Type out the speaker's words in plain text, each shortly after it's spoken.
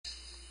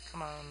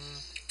Come on.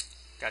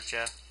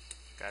 Gotcha.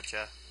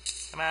 Gotcha.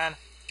 Come on.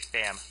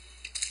 Bam.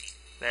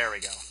 There we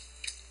go.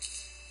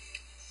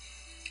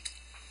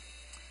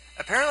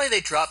 Apparently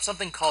they dropped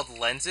something called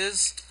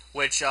lenses,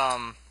 which,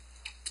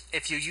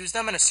 if you use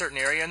them in a certain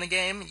area in the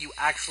game, you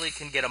actually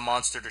can get a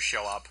monster to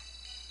show up.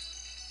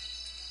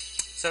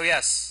 So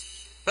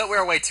yes, but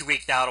we're way too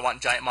weak now to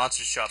want giant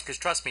monsters to show up, because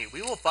trust me,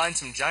 we will find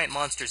some giant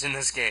monsters in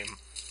this game.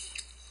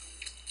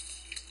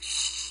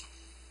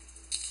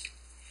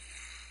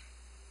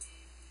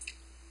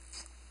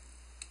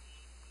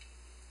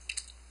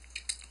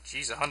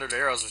 Jeez, 100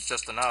 arrows was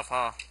just enough,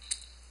 huh?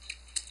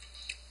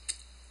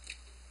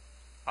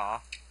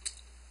 Aw.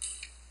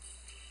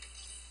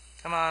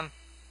 Come on.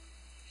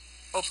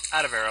 Oh,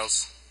 out of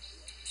arrows.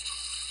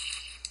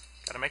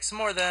 Gotta make some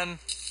more then.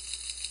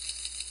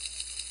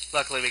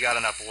 Luckily we got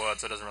enough wood,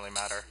 so it doesn't really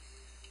matter.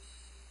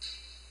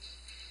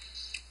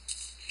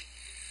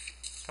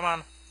 Come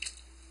on.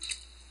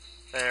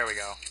 There we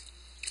go.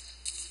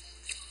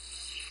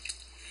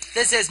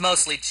 This is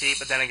mostly cheap,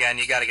 but then again,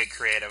 you gotta get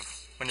creative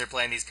when you're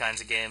playing these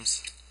kinds of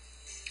games.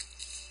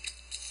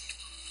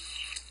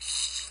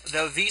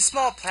 Though these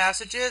small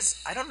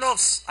passages, I don't know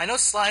if... I know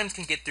slimes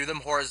can get through them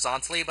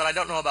horizontally, but I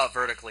don't know about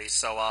vertically,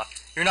 so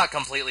you're not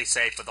completely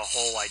safe with a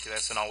hole like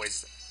this and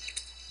always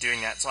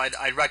doing that. So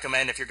I'd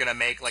recommend if you're going to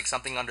make like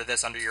something under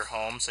this under your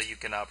home so you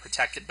can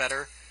protect it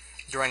better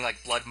during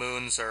like blood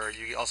moons, or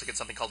you also get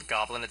something called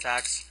goblin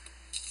attacks.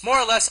 More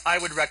or less, I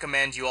would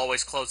recommend you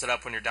always close it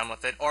up when you're done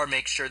with it, or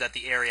make sure that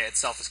the area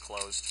itself is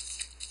closed.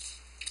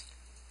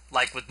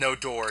 Like with no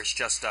doors,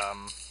 just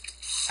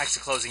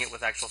actually closing it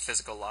with actual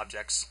physical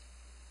objects.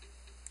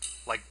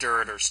 Like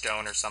dirt or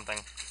stone or something.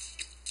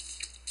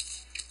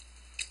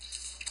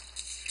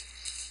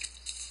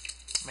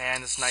 Man,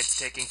 this night's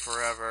taking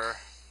forever.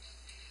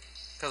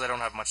 Because I don't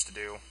have much to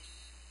do.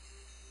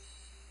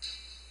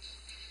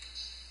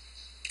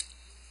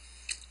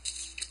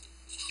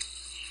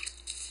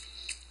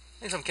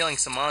 At least I'm killing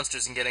some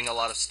monsters and getting a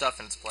lot of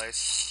stuff in its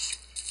place.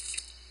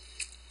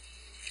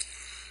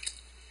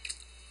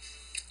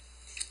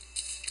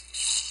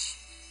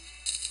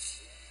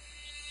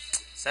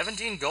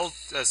 $17 gold,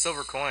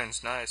 silver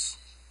coins, nice.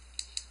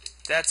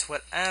 That's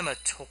what I'm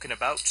talking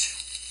about.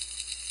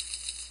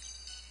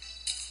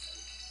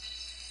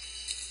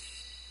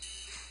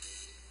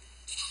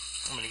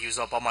 I'm gonna use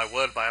up all my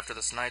wood by after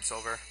this night's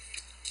over.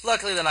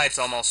 Luckily the night's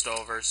almost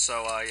over,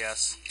 so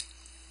yes.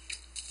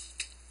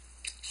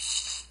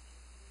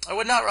 I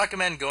would not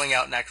recommend going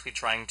out and actually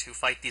trying to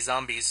fight these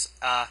zombies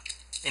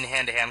in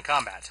hand-to-hand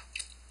combat.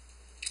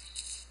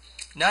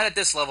 Not at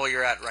this level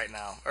you're at right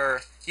now.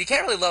 Or, you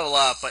can't really level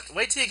up, but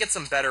wait till you get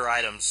some better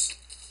items.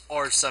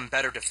 Or some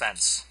better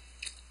defense.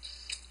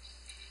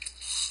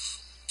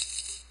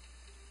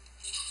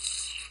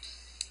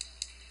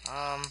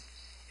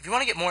 If you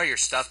want to get more of your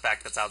stuff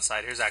back that's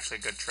outside, here's actually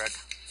a good trick.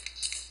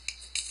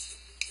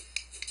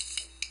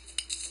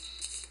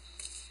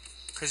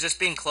 Because just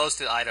being close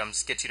to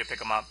items gets you to pick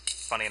them up,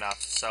 funny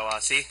enough. So,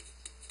 see?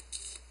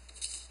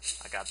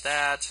 I got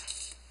that.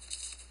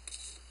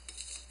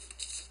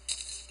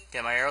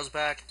 Get my arrows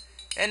back.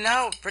 And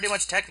now, pretty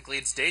much technically,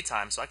 it's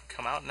daytime, so I can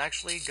come out and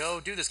actually go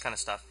do this kind of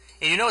stuff.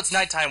 And you know it's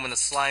nighttime when the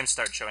slimes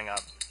start showing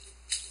up.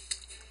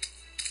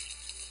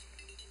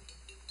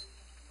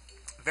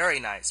 Very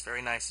nice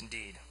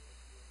indeed.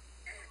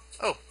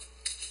 Oh.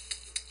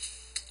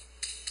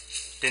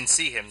 Didn't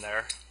see him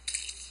there.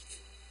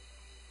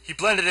 He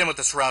blended in with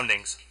the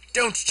surroundings.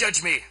 Don't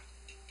judge me!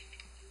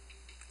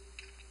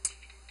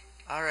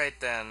 Alright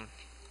then.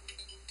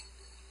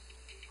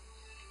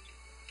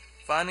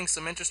 Finding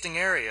some interesting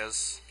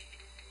areas.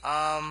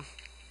 I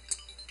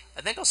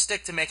think I'll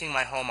stick to making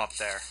my home up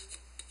there.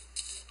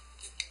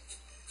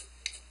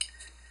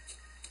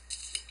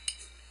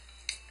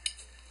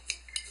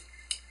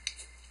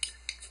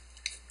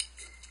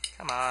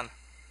 Come on.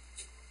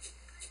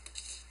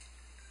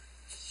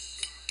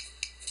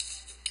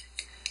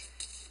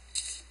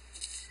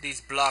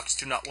 These blocks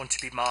do not want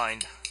to be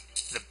mined,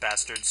 the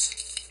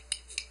bastards.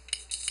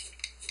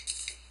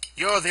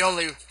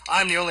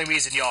 I'm the only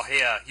reason you're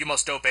here. You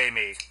must obey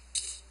me.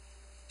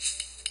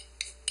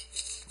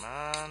 Come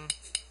on.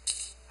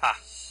 Ha.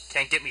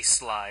 Can't get me,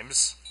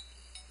 slimes.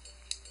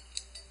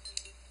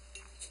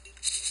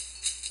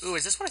 Ooh,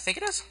 is this what I think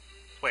it is?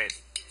 Wait.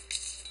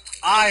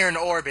 Iron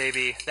ore,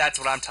 baby. That's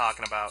what I'm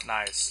talking about.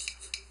 Nice.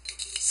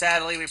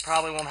 Sadly, we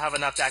probably won't have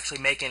enough to actually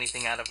make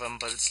anything out of them,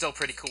 but it's still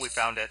pretty cool we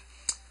found it.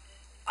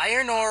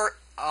 Iron ore,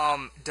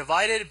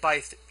 divided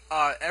by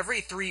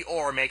every 3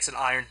 ore makes an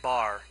iron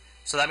bar.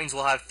 So that means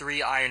we'll have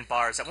 3 iron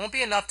bars. That won't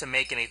be enough to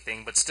make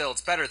anything, but still,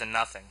 it's better than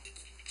nothing.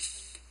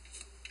 Let's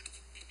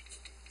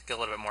get a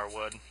little bit more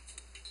wood.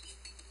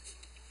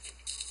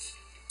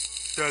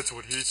 That's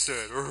what he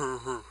said.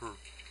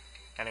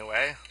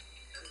 Anyway.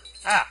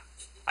 Ah!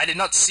 I did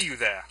not see you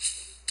there.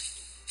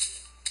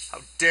 How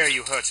dare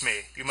you hurt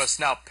me? You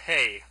must now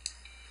pay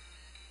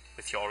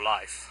with your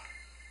life.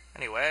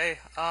 Anyway,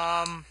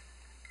 as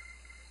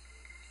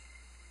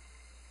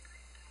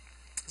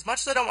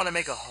much as I don't want to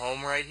make a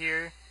home right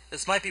here,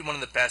 This might be one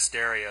of the best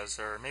areas,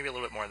 or maybe a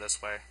little bit more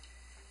this way.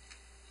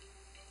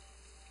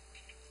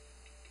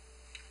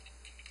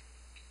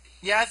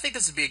 Yeah, I think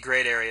this would be a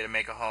great area to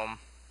make a home.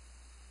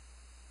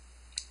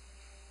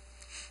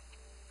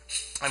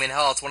 I mean,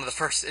 hell, it's one of the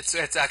first...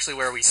 It's actually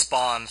where we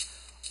spawn.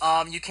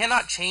 You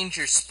cannot change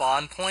your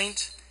spawn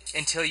point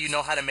until you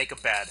know how to make a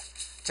bed.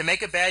 To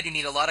make a bed, you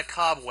need a lot of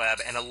cobweb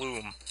and a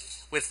loom.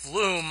 With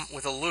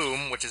a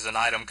loom, which is an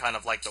item kind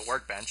of like the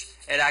workbench,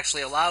 it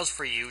actually allows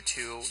for you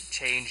to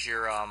change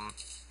your,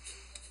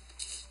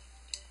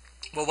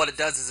 well, what it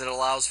does is it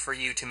allows for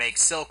you to make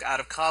silk out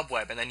of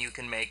cobweb, and then you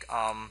can make,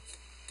 and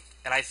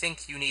I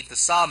think you need the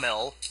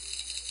sawmill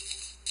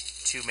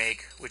to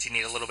make, which you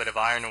need a little bit of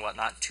iron and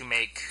whatnot, to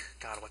make,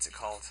 God, what's it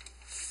called?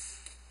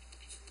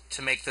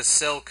 To make the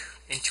silk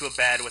into a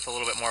bed with a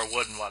little bit more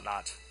wood and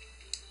whatnot.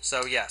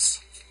 So,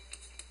 yes.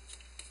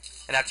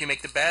 And after you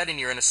make the bed and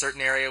you're in a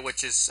certain area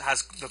which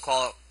has the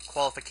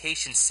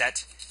qualification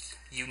set,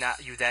 you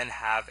then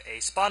have a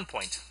spawn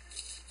point.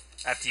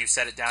 After you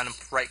set it down and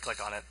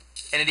right-click on it.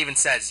 And it even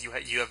says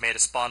you have made a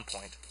spawn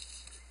point.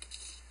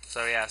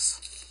 So,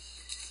 yes.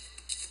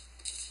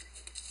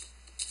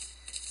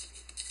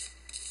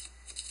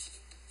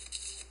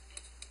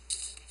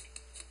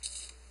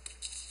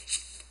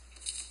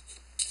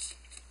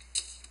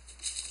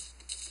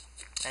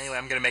 Anyway,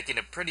 I'm going to make it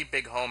a pretty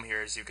big home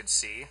here, as you can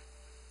see.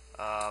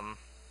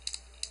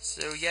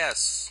 So,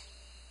 yes.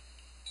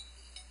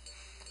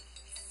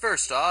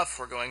 First off,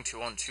 we're going to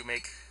want to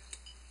make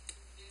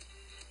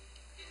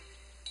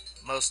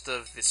most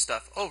of the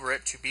stuff over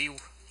it to be,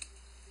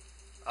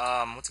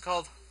 what's it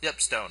called?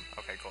 Yep, stone.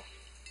 Okay, cool.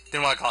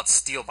 Didn't want to call it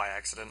steel by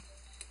accident.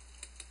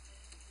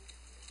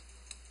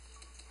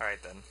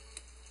 Alright, then.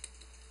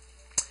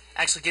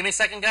 Actually, give me a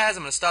second, guys.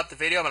 I'm going to stop the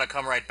video. I'm going to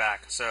come right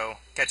back. So,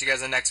 catch you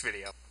guys in the next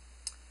video.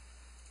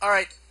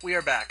 Alright, we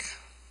are back.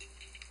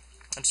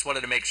 I just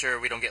wanted to make sure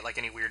we don't get, like,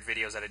 any weird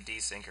videos out of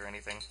desync or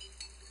anything.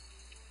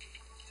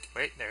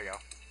 Wait, there you go.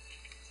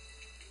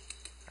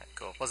 Alright,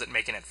 cool. Wasn't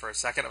making it for a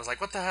second. I was like,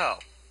 what the hell?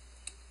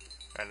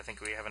 Alright, I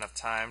think we have enough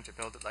time to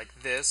build it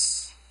like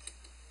this.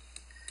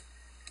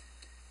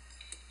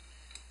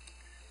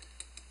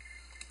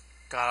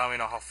 God, I don't even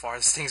know how far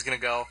this thing's gonna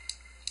go.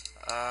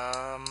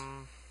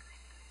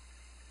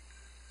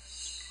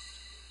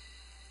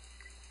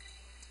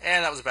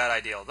 And that was a bad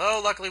idea.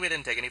 Though, luckily we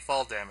didn't take any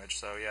fall damage,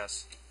 so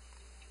yes.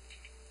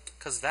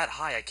 Because that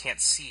high, I can't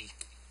see.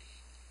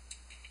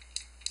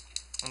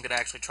 I'm gonna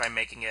actually try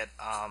making it,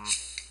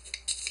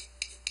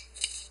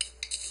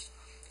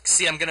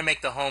 See, I'm gonna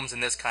make the homes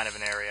in this kind of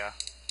an area.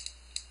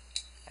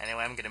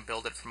 Anyway, I'm gonna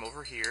build it from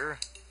over here.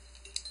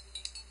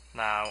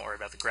 Nah, I won't worry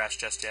about the grass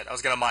just yet. I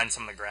was gonna mine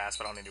some of the grass,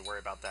 but I don't need to worry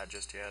about that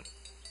just yet.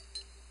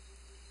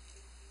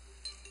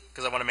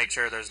 Because I want to make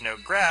sure there's no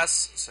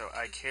grass, so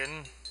I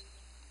can...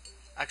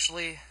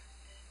 Actually...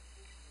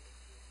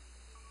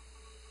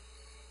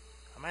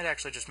 I might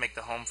actually just make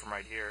the home from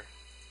right here.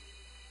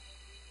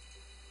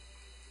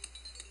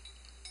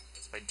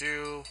 So if I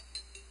do...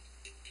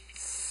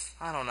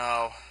 I don't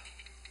know.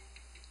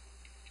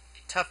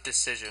 Tough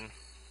decision.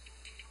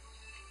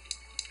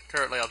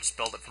 Currently, I'll just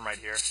build it from right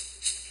here.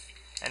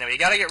 Anyway, you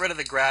gotta get rid of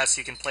the grass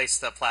so you can place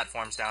the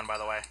platforms down, by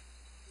the way.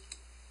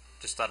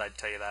 Just thought I'd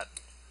tell you that.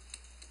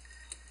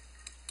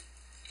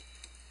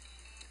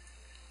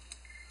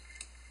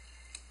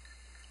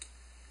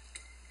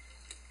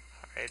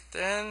 Alright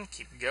then,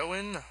 keep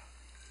going.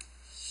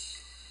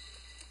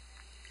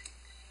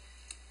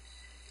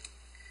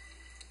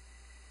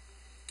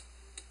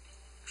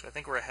 Actually, I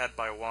think we're ahead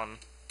by one.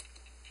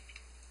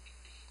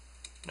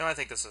 No, I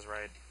think this is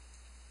right.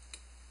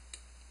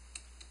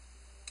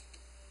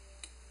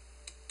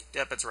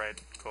 Yep, it's right.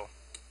 Cool.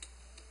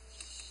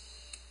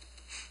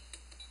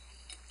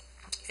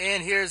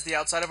 And here's the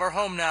outside of our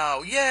home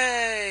now.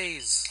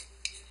 Yays!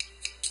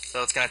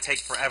 So it's gonna take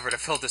forever to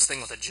fill this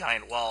thing with a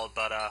giant wall,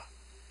 but,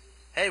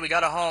 hey, we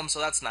got a home, so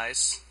that's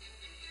nice.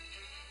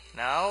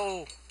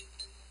 Now...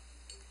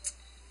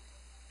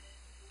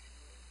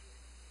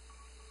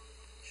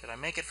 should I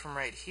make it from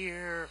right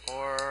here,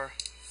 or...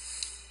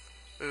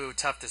 Ooh,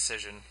 tough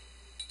decision.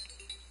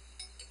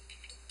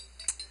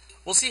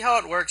 We'll see how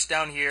it works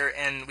down here,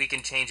 and we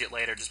can change it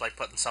later just by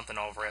putting something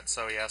over it,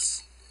 so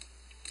yes.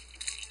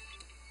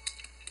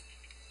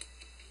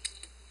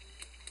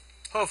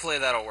 Hopefully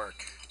that'll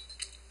work.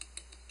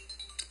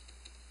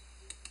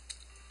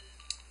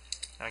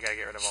 Now I gotta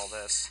get rid of all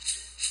this.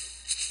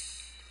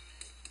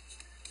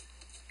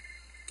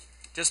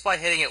 Just by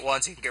hitting it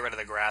once, you can get rid of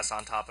the grass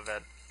on top of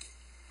it.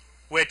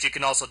 Which, you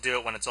can also do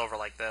it when it's over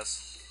like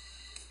this.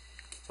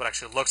 So it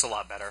actually looks a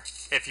lot better,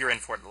 if you're in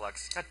for it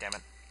deluxe. God damn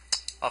it.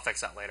 I'll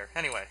fix that later.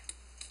 Anyway.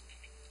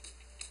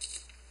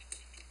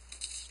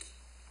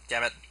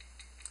 Damn it.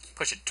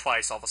 Push it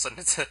twice, all of a sudden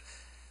it's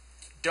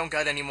don't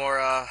got any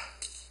more,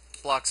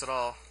 blocks at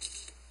all.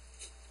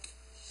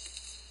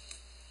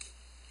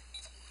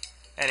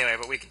 Anyway,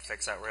 but we can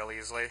fix that real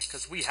easily,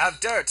 because we have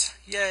dirt!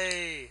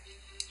 Yay!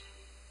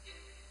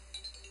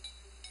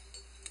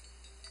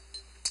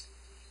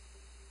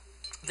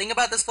 The thing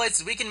about this place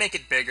is we can make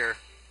it bigger.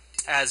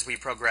 as we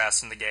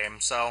progress in the game.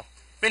 So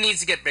if it needs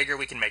to get bigger,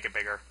 we can make it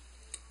bigger.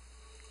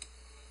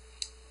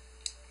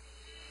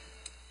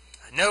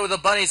 No, the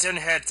bunnies are in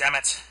here, damn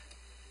it.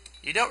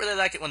 You don't really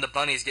like it when the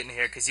bunnies get in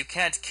here because you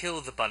can't kill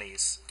the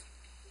bunnies.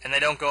 And they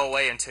don't go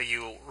away until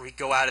you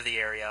go out of the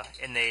area,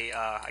 and they,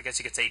 I guess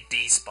you could say,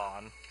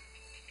 despawn.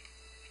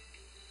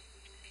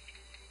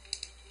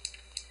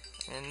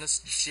 And this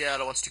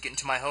gel wants to get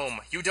into my home.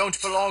 You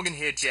don't belong in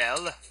here,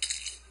 gel.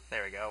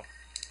 There we go.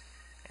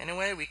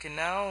 Anyway, we can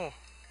now...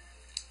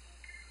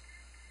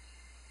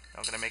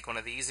 I'm gonna make one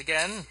of these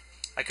again.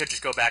 I could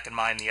just go back and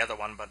mine the other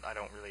one, but I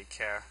don't really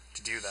care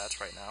to do that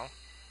right now.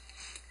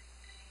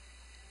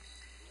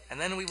 And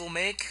then we will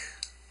make...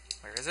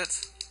 Where is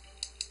it?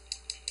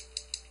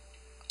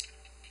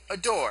 A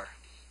door.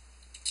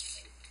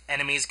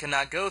 Enemies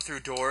cannot go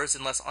through doors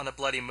unless on a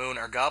bloody moon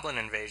or goblin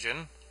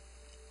invasion.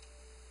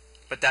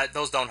 But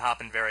those don't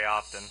happen very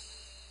often.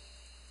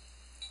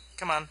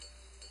 Come on.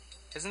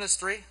 Isn't this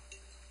 3?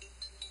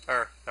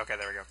 Okay,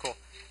 there we go. Cool.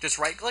 Just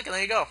right-click and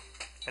there you go.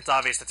 It's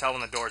obvious to tell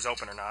when the door's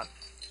open or not.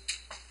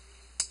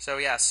 So,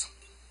 yes.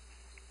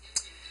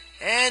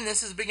 And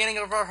this is the beginning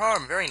of our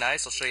farm. Very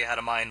nice. I'll show you how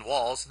to mine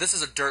walls. This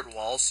is a dirt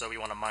wall, so we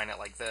want to mine it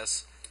like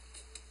this.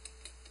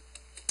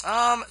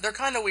 They're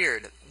kind of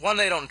weird. One,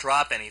 they don't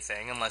drop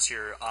anything unless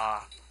you're,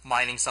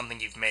 mining something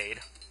you've made,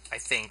 I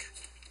think.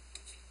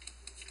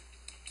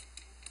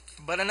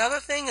 But another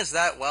thing is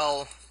that,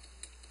 well,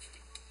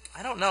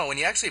 I don't know. When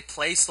you actually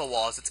place the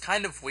walls, it's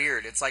kind of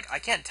weird. It's like, I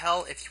can't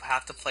tell if you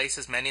have to place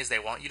as many as they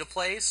want you to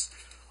place,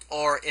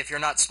 or if you're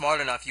not smart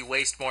enough, you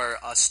waste more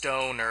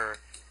stone or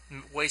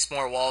waste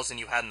more walls than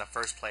you had in the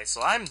first place.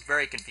 So I'm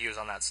very confused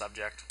on that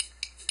subject.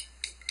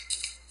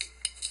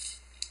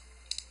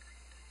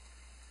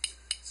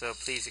 So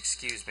please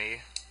excuse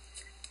me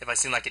if I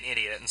seem like an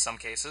idiot in some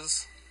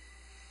cases.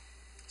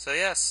 So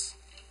yes,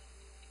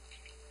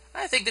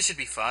 I think this should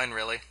be fine,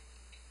 really.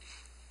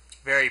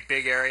 Very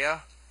big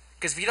area.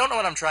 Because if you don't know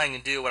what I'm trying to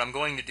do, what I'm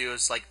going to do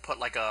is like put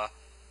like a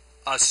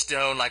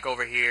stone like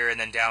over here and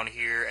then down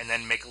here and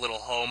then make a little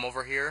home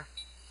over here.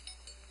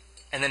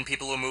 And then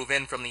people will move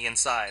in from the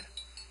inside.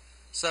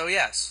 So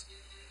yes.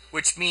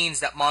 Which means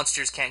that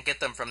monsters can't get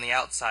them from the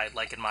outside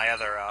like in my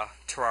other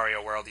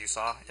Terraria world you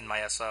saw in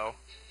my SO.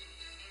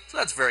 So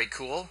that's very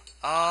cool.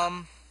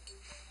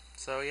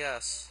 So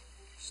yes.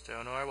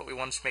 Stone ore. What we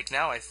want to make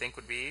now I think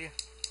would be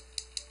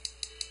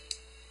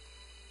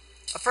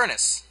a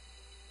furnace.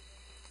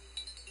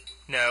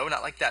 No,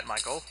 not like that,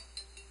 Michael.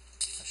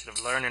 I should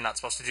have learned you're not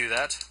supposed to do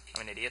that.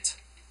 I'm an idiot.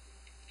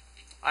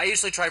 I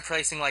usually try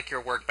placing, like,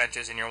 your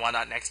workbenches and your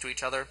whatnot next to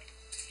each other.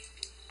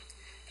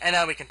 And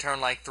now we can turn,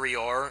 like, 3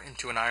 ore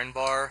into an iron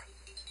bar.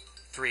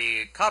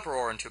 3 copper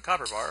ore into a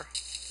copper bar.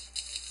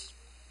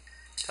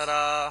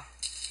 Ta-da!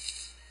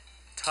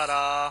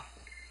 Ta-da!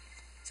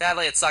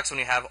 Sadly, it sucks when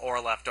you have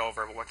ore left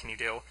over, but what can you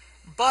do?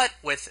 But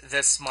with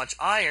this much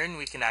iron,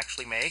 we can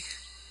actually make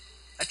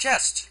a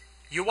chest.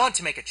 You want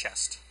to make a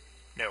chest.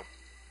 No.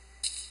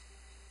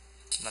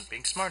 I'm not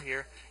being smart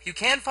here. You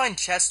can find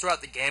chests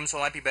throughout the game, so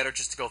it might be better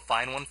just to go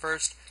find one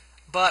first.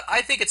 But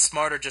I think it's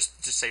smarter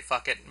just to say,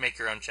 fuck it, make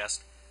your own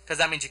chest. Because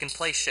that means you can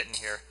place shit in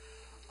here.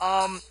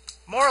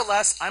 More or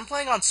less, I'm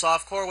playing on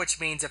softcore, which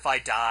means if I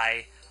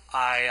die,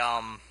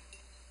 I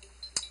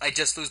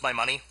just lose my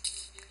money.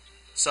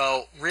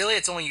 So, really,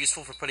 it's only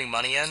useful for putting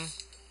money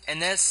in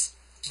this.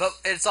 But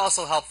it's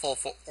also helpful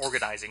for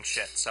organizing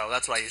shit, so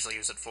that's what I usually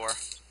use it for.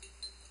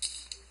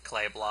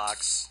 Clay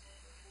blocks.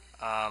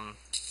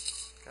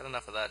 Got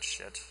enough of that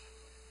shit.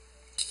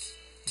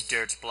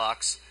 Dirt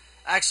blocks.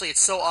 Actually,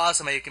 it's so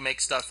awesome how you can make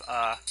stuff,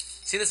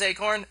 see this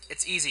acorn?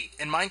 It's easy.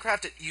 In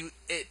Minecraft,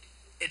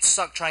 it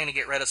sucked trying to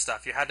get rid of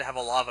stuff. You had to have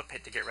a lava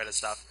pit to get rid of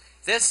stuff.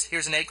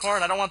 Here's an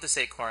acorn. I don't want this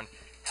acorn.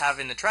 Have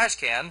in the trash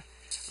can,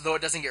 though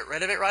it doesn't get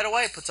rid of it right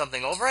away. Put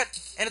something over it,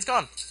 and it's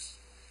gone.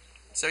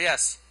 So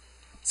yes.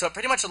 So it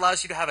pretty much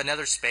allows you to have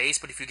another space,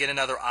 but if you get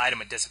another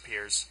item, it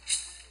disappears.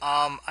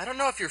 I don't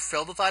know if you're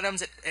filled with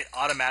items, it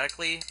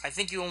automatically, I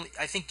think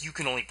you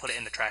can only put it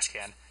in the trash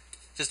can.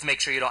 Just to make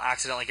sure you don't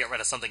accidentally get rid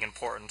of something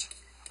important.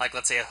 Like,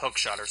 let's say, a hook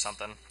shot or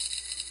something.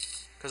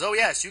 Because, oh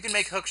yes, you can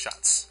make hook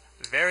shots.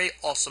 Very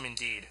awesome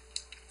indeed.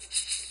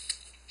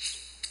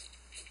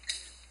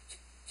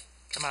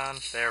 Come on,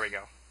 there we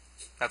go.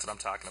 That's what I'm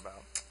talking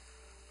about.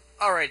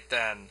 Alright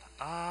then,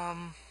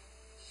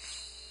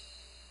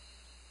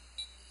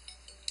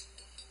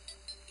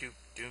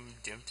 doom, doom,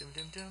 doom, doom,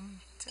 doom,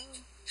 doom,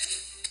 doom.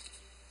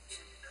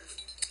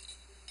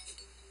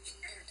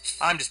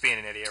 I'm just being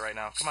an idiot right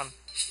now. Come on.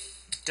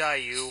 Die,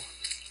 you.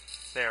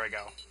 There we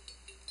go.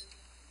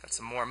 Got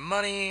some more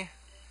money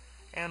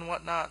and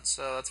whatnot,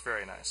 so that's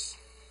very nice.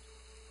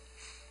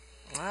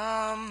 See,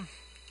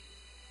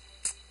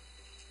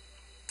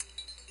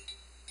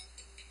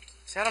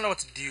 I don't know what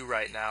to do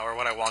right now, or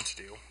what I want to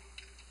do,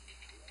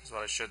 is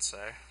what I should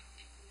say.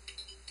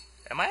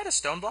 Am I out of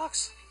stone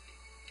blocks?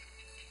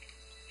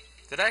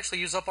 Did I actually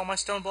use up all my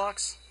stone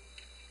blocks?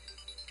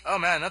 Oh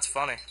man, that's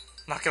funny.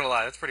 Not gonna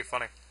lie, that's pretty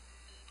funny.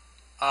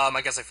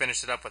 I guess I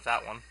finished it up with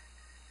that one.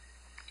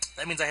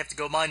 That means I have to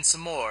go mine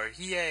some more.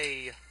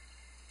 Yay.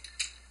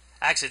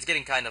 Actually, it's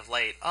getting kind of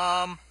late.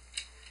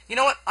 You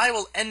know what? I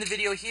will end the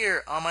video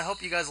here. I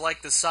hope you guys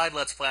like this side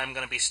Let's Play I'm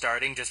going to be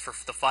starting, just for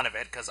the fun of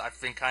it, because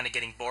I've been kind of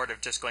getting bored of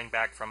just going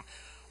back from...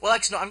 Well,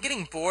 actually, no, I'm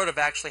getting bored of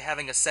actually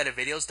having a set of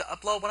videos to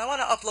upload when I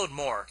want to upload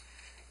more.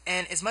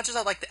 And as much as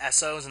I like the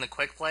SOs and the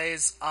quick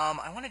plays,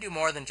 I want to do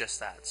more than just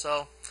that.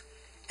 So,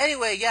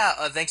 anyway,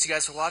 yeah, thanks you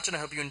guys for watching. I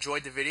hope you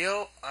enjoyed the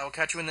video. I will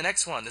catch you in the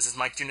next one. This is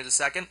Mike Jr.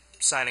 II,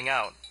 signing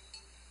out.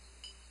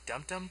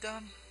 Dum dum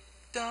dum.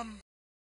 Dum.